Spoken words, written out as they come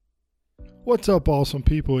What's up, awesome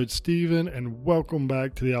people? It's Steven, and welcome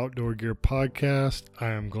back to the Outdoor Gear Podcast. I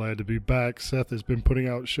am glad to be back. Seth has been putting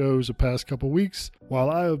out shows the past couple weeks, while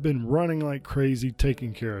I have been running like crazy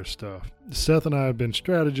taking care of stuff. Seth and I have been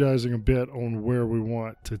strategizing a bit on where we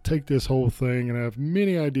want to take this whole thing, and I have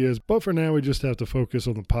many ideas, but for now we just have to focus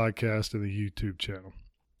on the podcast and the YouTube channel.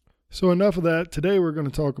 So enough of that. Today we're going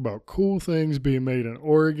to talk about cool things being made in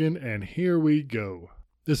Oregon, and here we go.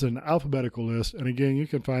 This is an alphabetical list, and again, you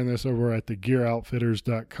can find this over at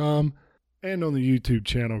thegearoutfitters.com and on the YouTube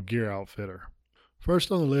channel Gear Outfitter.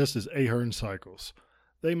 First on the list is Ahern Cycles.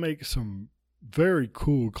 They make some very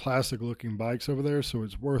cool classic-looking bikes over there, so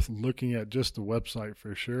it's worth looking at just the website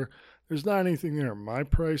for sure. There's not anything there in my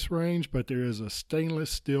price range, but there is a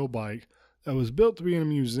stainless steel bike that was built to be in a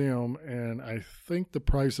museum, and I think the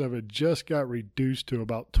price of it just got reduced to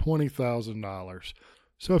about $20,000.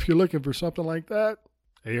 So if you're looking for something like that,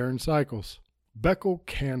 Ahern Cycles. Beckel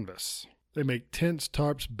Canvas. They make tents,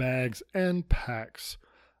 tarps, bags, and packs.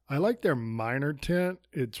 I like their minor tent.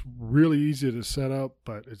 It's really easy to set up,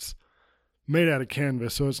 but it's made out of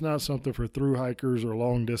canvas, so it's not something for through hikers or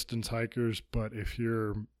long distance hikers. But if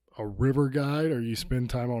you're a river guide or you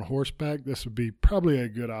spend time on horseback, this would be probably a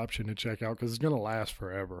good option to check out because it's going to last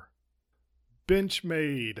forever.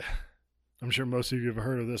 Benchmade. I'm sure most of you have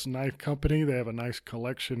heard of this knife company. They have a nice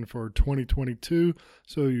collection for 2022,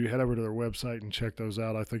 so you head over to their website and check those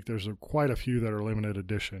out. I think there's quite a few that are limited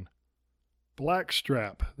edition.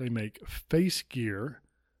 Blackstrap. They make face gear,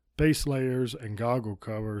 base layers, and goggle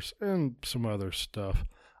covers, and some other stuff.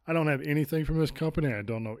 I don't have anything from this company. I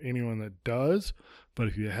don't know anyone that does, but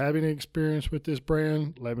if you have any experience with this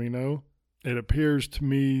brand, let me know. It appears to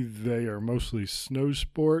me they are mostly snow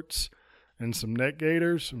sports and some neck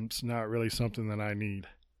gaiters. It's not really something that I need.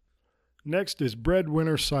 Next is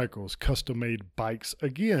Breadwinner Cycles, custom-made bikes.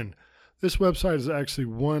 Again, this website is actually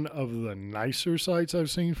one of the nicer sites I've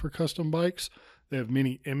seen for custom bikes. They have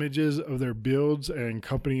many images of their builds and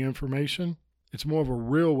company information. It's more of a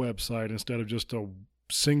real website instead of just a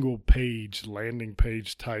single-page, landing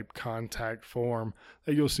page type contact form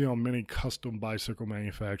that you'll see on many custom bicycle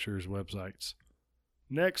manufacturers' websites.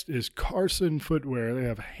 Next is Carson Footwear. They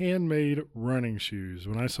have handmade running shoes.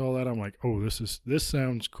 When I saw that, I'm like, oh, this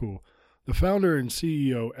sounds cool. The founder and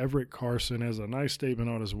CEO, Everett Carson, has a nice statement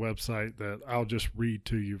on his website that I'll just read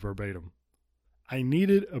to you verbatim. I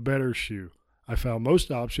needed a better shoe. I found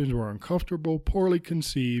most options were uncomfortable, poorly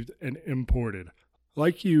conceived, and imported.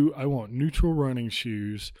 Like you, I want neutral running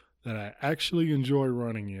shoes that I actually enjoy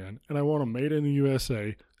running in, and I want them made in the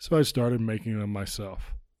USA, so I started making them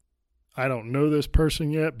myself. I don't know this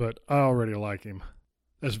person yet, but I already like him.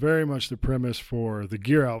 That's very much the premise for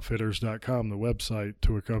thegearoutfitters.com, the website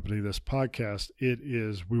to accompany this podcast. It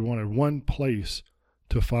is, we wanted one place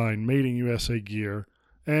to find made in USA gear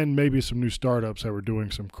and maybe some new startups that were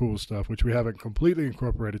doing some cool stuff, which we haven't completely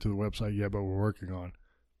incorporated to the website yet, but we're working on.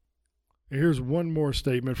 Here's one more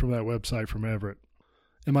statement from that website from Everett.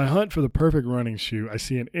 In my hunt for the perfect running shoe, I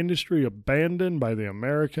see an industry abandoned by the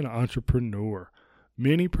American entrepreneur.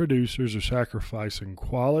 Many producers are sacrificing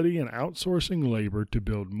quality and outsourcing labor to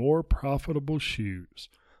build more profitable shoes.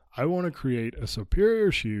 I want to create a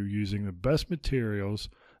superior shoe using the best materials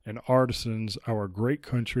and artisans our great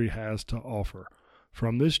country has to offer.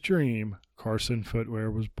 From this dream, Carson Footwear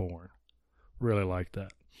was born. Really like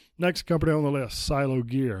that. Next company on the list, Silo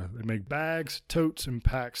Gear. They make bags, totes, and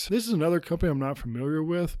packs. This is another company I'm not familiar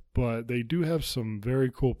with, but they do have some very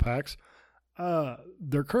cool packs.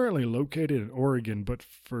 They're currently located in Oregon, but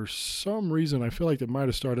for some reason I feel like they might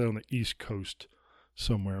have started on the East Coast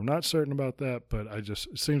somewhere. I'm not certain about that, but it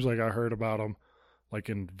seems like I heard about them like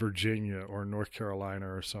in Virginia or North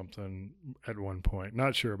Carolina or something at one point.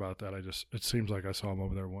 Not sure about that. It seems like I saw them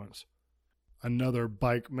over there once. Another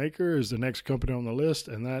bike maker is the next company on the list,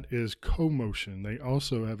 and that is CoMotion. They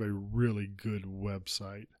also have a really good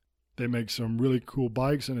website. They make some really cool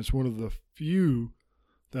bikes, and it's one of the few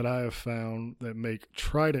that I have found that make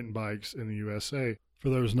Trident bikes in the USA. For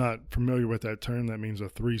those not familiar with that term, that means a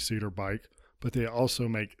 3-seater bike, but they also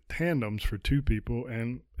make tandems for 2 people,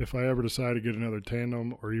 and if I ever decide to get another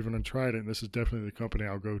tandem or even a Trident, this is definitely the company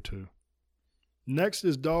I'll go to. Next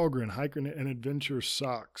is Dahlgren Hiker and Adventure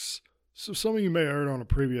Socks. So some of you may have heard on a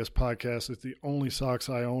previous podcast that the only socks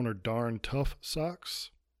I own are darn tough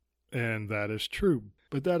socks, and that is true.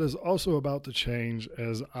 But that is also about to change,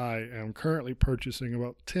 as I am currently purchasing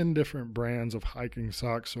about 10 different brands of hiking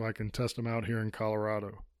socks so I can test them out here in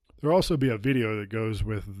Colorado. There'll also be a video that goes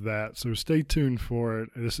with that, so stay tuned for it.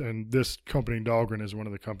 This company, Dahlgren, is one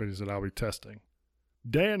of the companies that I'll be testing.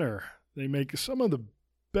 Danner, they make some of the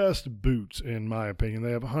best boots, in my opinion.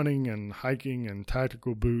 They have hunting and hiking and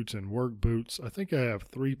tactical boots and work boots. I think I have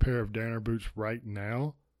 3 pair of Danner boots right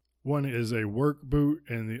now. One is a work boot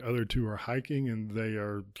and the other 2 are hiking, and they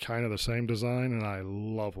are kind of the same design, and I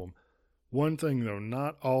love them. One thing though,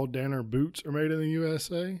 not all Danner boots are made in the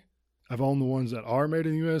USA. I've owned the ones that are made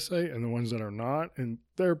in the USA and the ones that are not, and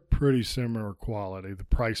they're pretty similar quality. The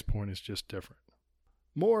price point is just different.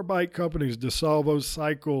 More bike companies, DeSalvo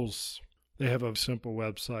Cycles. They have a simple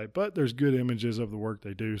website, but there's good images of the work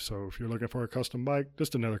they do. So if you're looking for a custom bike,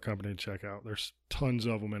 just another company to check out. There's tons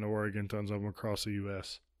of them in Oregon, tons of them across the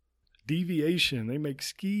U.S. Deviation, they make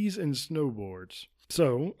skis and snowboards.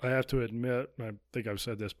 So I have to admit, I think I've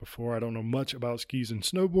said this before, I don't know much about skis and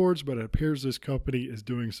snowboards, but it appears this company is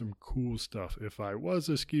doing some cool stuff. If I was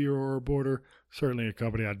a skier or a boarder, certainly a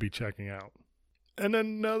company I'd be checking out. And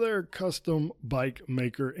another custom bike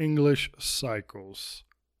maker, English Cycles.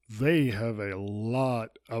 They have a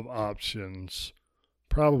lot of options,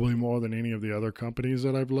 probably more than any of the other companies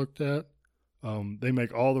that I've looked at. They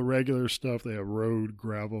make all the regular stuff. They have road,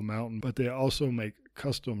 gravel, mountain, but they also make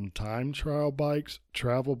custom time trial bikes,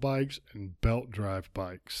 travel bikes, and belt drive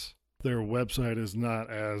bikes. Their website is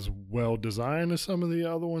not as well designed as some of the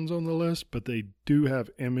other ones on the list, but they do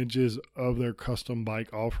have images of their custom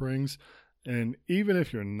bike offerings. And even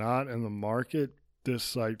if you're not in the market, this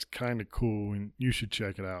site's kind of cool and you should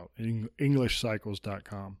check it out.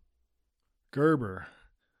 EnglishCycles.com. Gerber.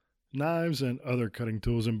 Knives and other cutting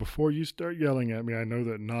tools. And before you start yelling at me, I know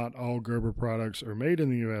that not all Gerber products are made in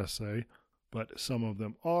the USA, but some of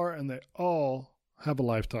them are, and they all have a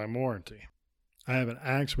lifetime warranty. I have an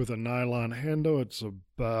axe with a nylon handle. It's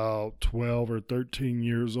about 12 or 13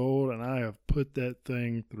 years old, and I have put that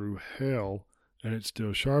thing through hell, and it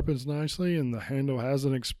still sharpens nicely, and the handle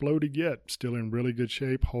hasn't exploded yet. Still in really good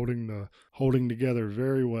shape, holding together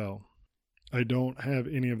very well. I don't have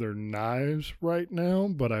any of their knives right now,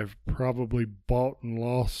 but I've probably bought and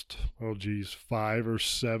lost, 5 or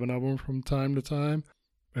 7 of them from time to time,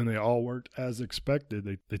 and they all worked as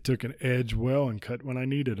expected. They took an edge well and cut when I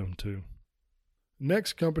needed them to.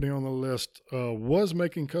 Next company on the list was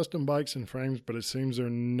making custom bikes and frames, but it seems they're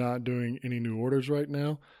not doing any new orders right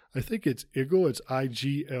now. I think it's Igle. It's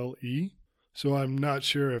I-G-L-E. So I'm not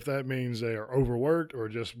sure if that means they are overworked or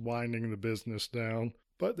just winding the business down.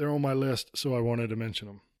 But they're on my list, so I wanted to mention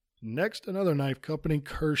them. Next, another knife company,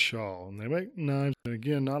 Kershaw. And they make knives, and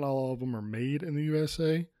again, not all of them are made in the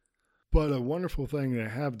USA. But a wonderful thing they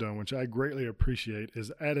have done, which I greatly appreciate,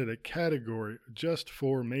 is added a category just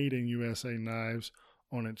for made in USA knives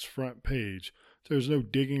on its front page. So there's no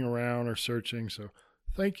digging around or searching. So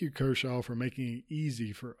thank you, Kershaw, for making it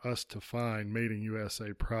easy for us to find made in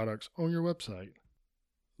USA products on your website.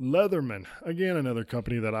 Leatherman, again, another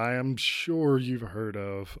company that I am sure you've heard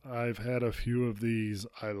of. I've had a few of these.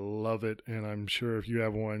 I love it, and I'm sure if you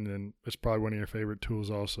have one, then it's probably one of your favorite tools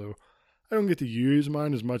also. I don't get to use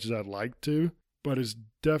mine as much as I'd like to, but it's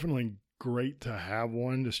definitely great to have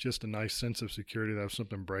one. It's just a nice sense of security that if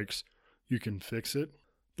something breaks, you can fix it.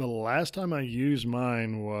 The last time I used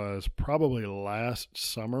mine was probably last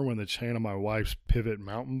summer when the chain of my wife's Pivot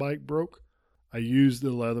mountain bike broke. I used the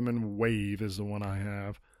Leatherman Wave is the one I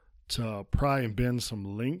have to pry and bend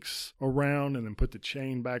some links around and then put the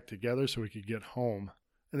chain back together so we could get home.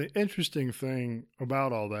 And the interesting thing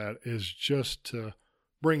about all that is just to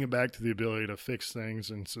bring it back to the ability to fix things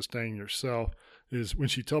and sustain yourself is when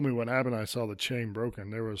she told me what happened, I saw the chain broken.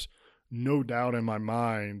 There was no doubt in my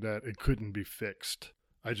mind that it couldn't be fixed.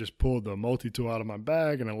 I just pulled the multi-tool out of my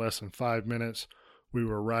bag and in less than 5 minutes, we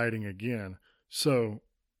were riding again. So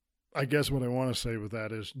I guess what I want to say with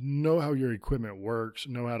that is know how your equipment works,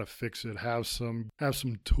 know how to fix it, have some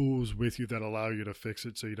tools with you that allow you to fix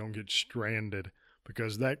it so you don't get stranded,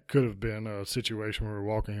 because that could have been a situation where we're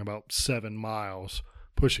walking about 7 miles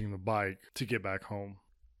pushing the bike to get back home.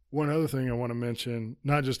 One other thing I want to mention,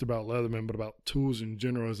 not just about Leatherman, but about tools in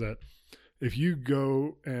general, is that if you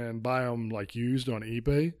go and buy them like used on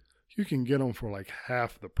eBay, you can get them for like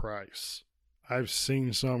half the price. I've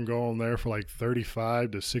seen some go on there for like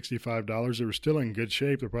 $35 to $65. They were still in good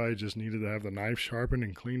shape. They probably just needed to have the knife sharpened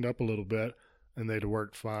and cleaned up a little bit, and they'd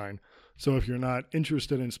worked fine. So if you're not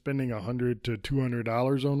interested in spending $100 to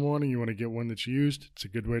 $200 on one and you want to get one that's used, it's a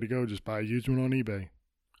good way to go. Just buy a used one on eBay.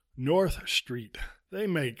 North Street. They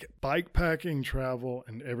make bike packing, travel,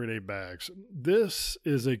 and everyday bags. This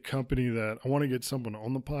is a company that I want to get someone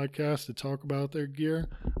on the podcast to talk about their gear.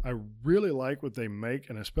 I really like what they make,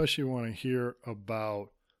 and especially want to hear about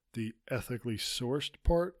the ethically sourced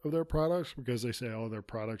part of their products, because they say all their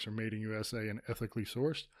products are made in USA and ethically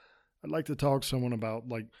sourced. I'd like to talk to someone about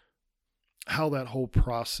like how that whole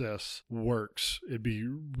process works. It'd be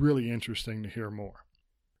really interesting to hear more.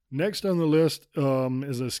 Next on the list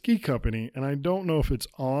is a ski company, and I don't know if it's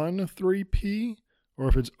on 3P or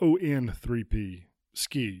if it's on 3P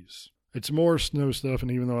skis. It's more snow stuff,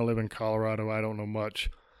 and even though I live in Colorado, I don't know much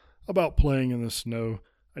about playing in the snow.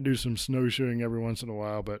 I do some snowshoeing every once in a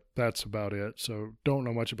while, but that's about it, so don't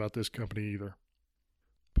know much about this company either.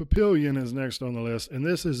 Papillion is next on the list, and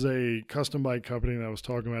this is a custom bike company that I was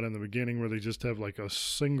talking about in the beginning where they just have like a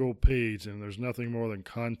single page and there's nothing more than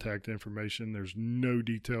contact information. There's no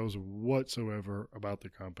details whatsoever about the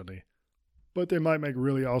company. But they might make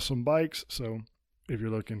really awesome bikes, so if you're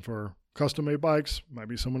looking for custom-made bikes, might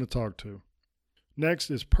be someone to talk to. Next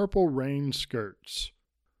is Purple Rain Skirts.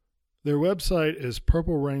 Their website is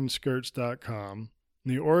purplerainsskirts.com.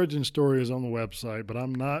 The origin story is on the website, but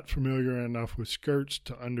I'm not familiar enough with skirts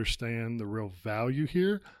to understand the real value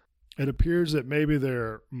here. It appears that maybe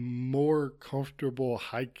they're more comfortable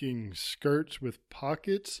hiking skirts with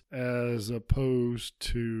pockets as opposed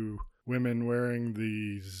to women wearing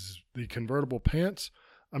the convertible pants.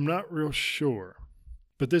 I'm not real sure,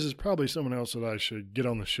 but this is probably someone else that I should get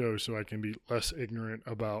on the show so I can be less ignorant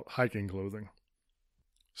about hiking clothing.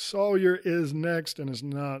 Sawyer is next, and it's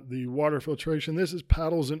not the water filtration. This is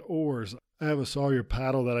paddles and oars. I have a Sawyer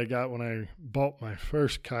paddle that I got when I bought my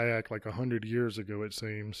first kayak like 100 years ago, it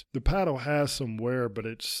seems. The paddle has some wear, but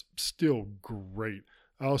it's still great.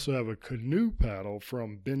 I also have a canoe paddle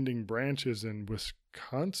from Bending Branches in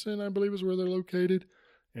Wisconsin, I believe is where they're located,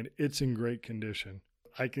 and it's in great condition.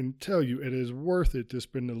 I can tell you it is worth it to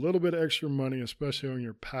spend a little bit extra money, especially on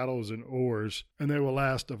your paddles and oars, and they will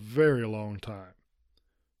last a very long time.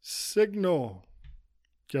 Signal.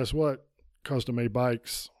 Guess what? Custom-made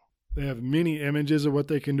bikes. They have many images of what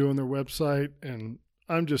they can do on their website, and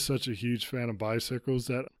I'm just such a huge fan of bicycles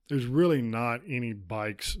that there's really not any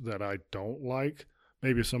bikes that I don't like.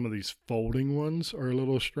 Maybe some of these folding ones are a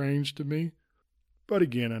little strange to me. But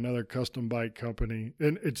again, another custom bike company.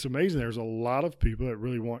 And it's amazing. There's a lot of people that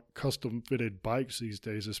really want custom fitted bikes these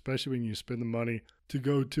days, especially when you spend the money to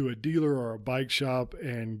go to a dealer or a bike shop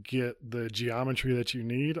and get the geometry that you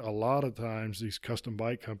need. A lot of times these custom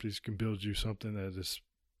bike companies can build you something that is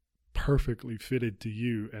perfectly fitted to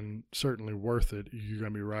you and certainly worth it. You're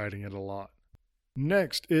going to be riding it a lot.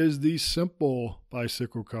 Next is the Simple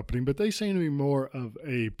Bicycle Company, but they seem to be more of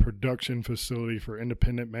a production facility for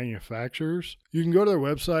independent manufacturers. You can go to their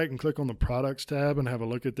website and click on the products tab and have a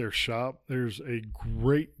look at their shop. There's a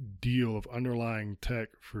great deal of underlying tech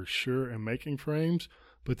for sure in making frames,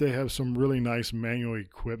 but they have some really nice manual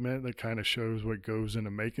equipment that kind of shows what goes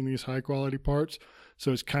into making these high quality parts.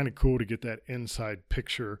 So it's kind of cool to get that inside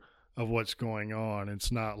picture of what's going on.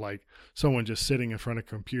 It's not like someone just sitting in front of a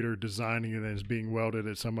computer designing it and it's being welded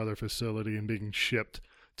at some other facility and being shipped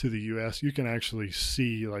to the US. You can actually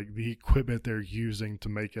see like the equipment they're using to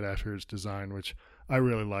make it after it's designed, which I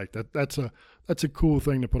really like. That's a cool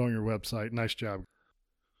thing to put on your website. Nice job.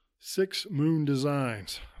 Six Moon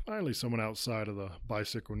Designs. Finally someone outside of the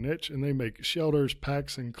bicycle niche, and they make shelters,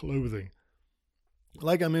 packs, and clothing.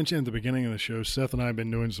 Like I mentioned at the beginning of the show, Seth and I have been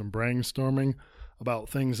doing some brainstorming about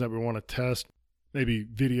things that we want to test, maybe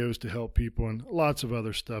videos to help people and lots of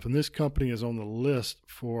other stuff. And this company is on the list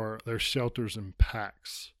for their shelters and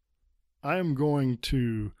packs. I am going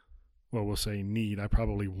to, we'll say need, I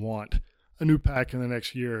probably want a new pack in the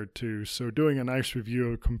next year or two. So doing a nice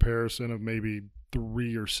review, comparison of maybe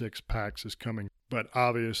 3 or 6 packs is coming. But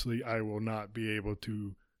obviously I will not be able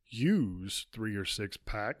to use 3 or 6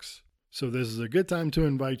 packs. So this is a good time to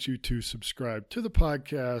invite you to subscribe to the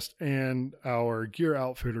podcast and our Gear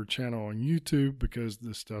Outfitter channel on YouTube, because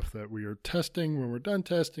the stuff that we are testing, when we're done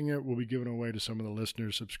testing it, we'll be giving away to some of the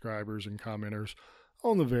listeners, subscribers, and commenters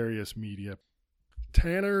on the various media.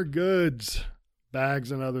 Tanner Goods,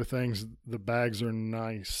 bags and other things. The bags are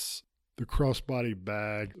nice. The crossbody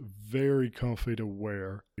bag, very comfy to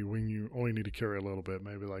wear when you only need to carry a little bit,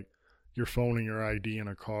 maybe like your phone and your ID and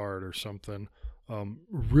a card or something.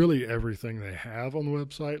 Really everything they have on the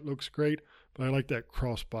website looks great, but I like that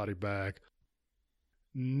crossbody bag.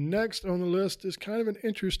 Next on the list is kind of an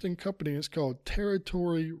interesting company. It's called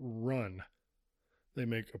Territory Run. They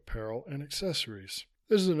make apparel and accessories.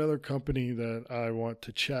 This is another company that I want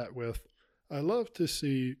to chat with. I love to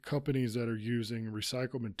see companies that are using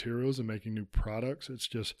recycled materials and making new products. It's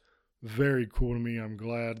just very cool to me. I'm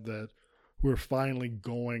glad that we're finally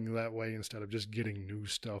going that way instead of just getting new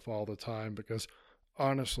stuff all the time, because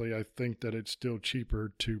honestly, I think that it's still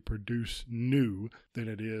cheaper to produce new than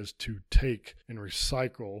it is to take and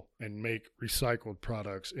recycle and make recycled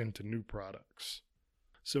products into new products.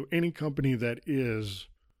 So any company that is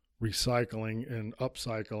recycling and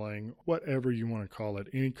upcycling, whatever you want to call it.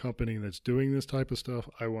 Any company that's doing this type of stuff,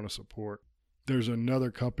 I want to support. There's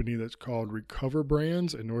another company that's called Recover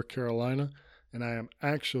Brands in North Carolina. And I am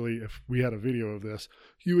actually, if we had a video of this,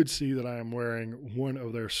 you would see that I am wearing one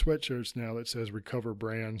of their sweatshirts now that says Recover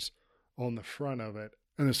Brands on the front of it.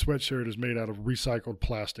 And the sweatshirt is made out of recycled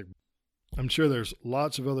plastic. I'm sure there's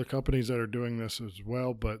lots of other companies that are doing this as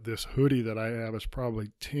well, but this hoodie that I have is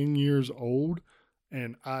probably 10 years old,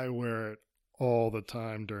 and I wear it all the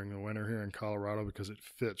time during the winter here in Colorado because it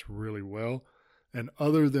fits really well. And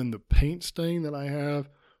other than the paint stain that I have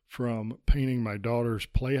from painting my daughter's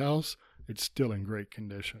playhouse, it's still in great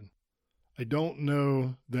condition. I don't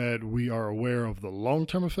know that we are aware of the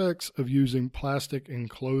long-term effects of using plastic in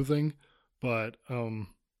clothing, but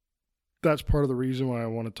that's part of the reason why I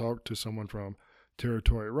want to talk to someone from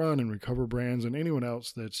Territory Run and Recover Brands and anyone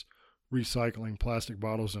else that's recycling plastic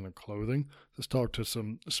bottles into clothing. Let's talk to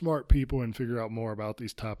some smart people and figure out more about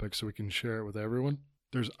these topics so we can share it with everyone.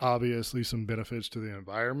 There's obviously some benefits to the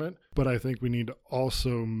environment, but I think we need to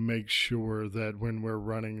also make sure that when we're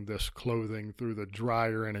running this clothing through the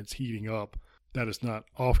dryer and it's heating up, that it's not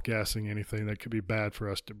off-gassing anything that could be bad for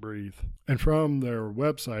us to breathe. And from their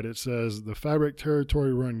website, it says the fabric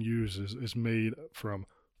Territory Run uses is made from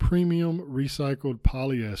premium recycled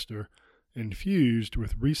polyester infused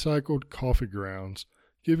with recycled coffee grounds,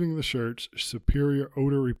 giving the shirts superior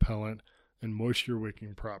odor repellent and moisture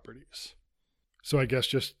wicking properties. So I guess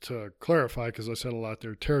just to clarify, because I said a lot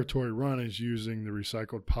there, Territory Run is using the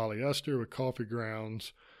recycled polyester with coffee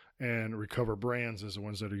grounds, and Recover Brands is the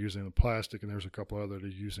ones that are using the plastic, and there's a couple other that are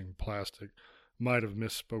using plastic. Might have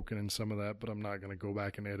misspoken in some of that, but I'm not going to go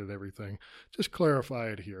back and edit everything. Just clarify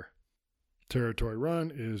it here. Territory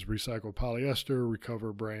Run is recycled polyester,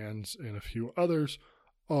 Recover Brands, and a few others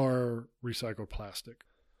are recycled plastic.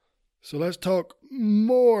 So let's talk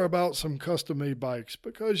more about some custom-made bikes,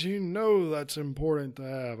 because you know that's important to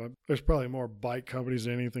have. There's probably more bike companies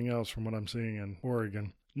than anything else from what I'm seeing in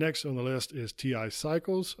Oregon. Next on the list is TI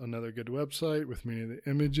Cycles, another good website with many of the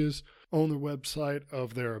images on the website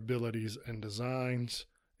of their abilities and designs.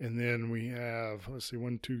 And then we have,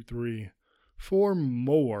 4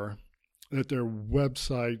 more that their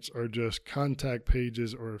websites are just contact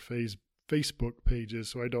pages or Facebook pages,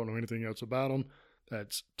 so I don't know anything else about them.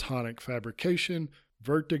 That's Tonic Fabrication,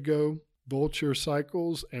 Vertigo, Vulture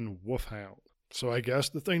Cycles, and Wolfhound. So I guess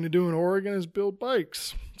the thing to do in Oregon is build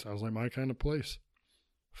bikes. Sounds like my kind of place.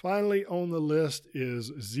 Finally on the list is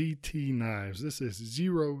ZT Knives. This is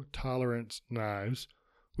Zero Tolerance Knives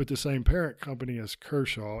with the same parent company as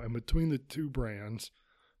Kershaw, and between the two brands,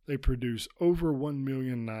 they produce over 1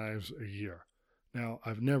 million knives a year. Now,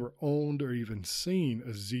 I've never owned or even seen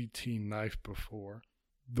a ZT knife before.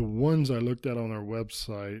 The ones I looked at on their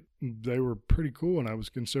website, they were pretty cool, and I was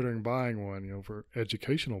considering buying one, for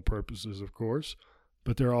educational purposes, of course,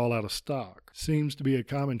 but they're all out of stock. Seems to be a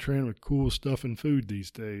common trend with cool stuff in food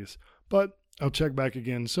these days, but I'll check back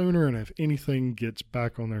again sooner, and if anything gets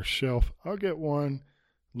back on their shelf, I'll get one,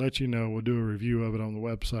 let you know. We'll do a review of it on the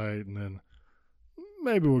website, and then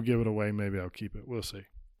maybe we'll give it away, maybe I'll keep it. We'll see.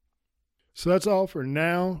 So that's all for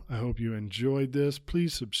now. I hope you enjoyed this.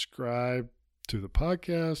 Please subscribe to the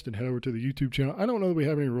podcast and head over to the YouTube channel. I don't know that we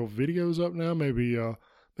have any real videos up now. Maybe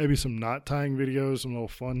some knot tying videos, some little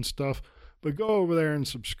fun stuff. But go over there and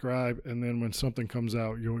subscribe, and then when something comes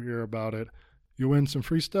out, you'll hear about it. You'll win some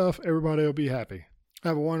free stuff. Everybody will be happy.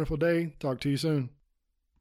 Have a wonderful day. Talk to you soon.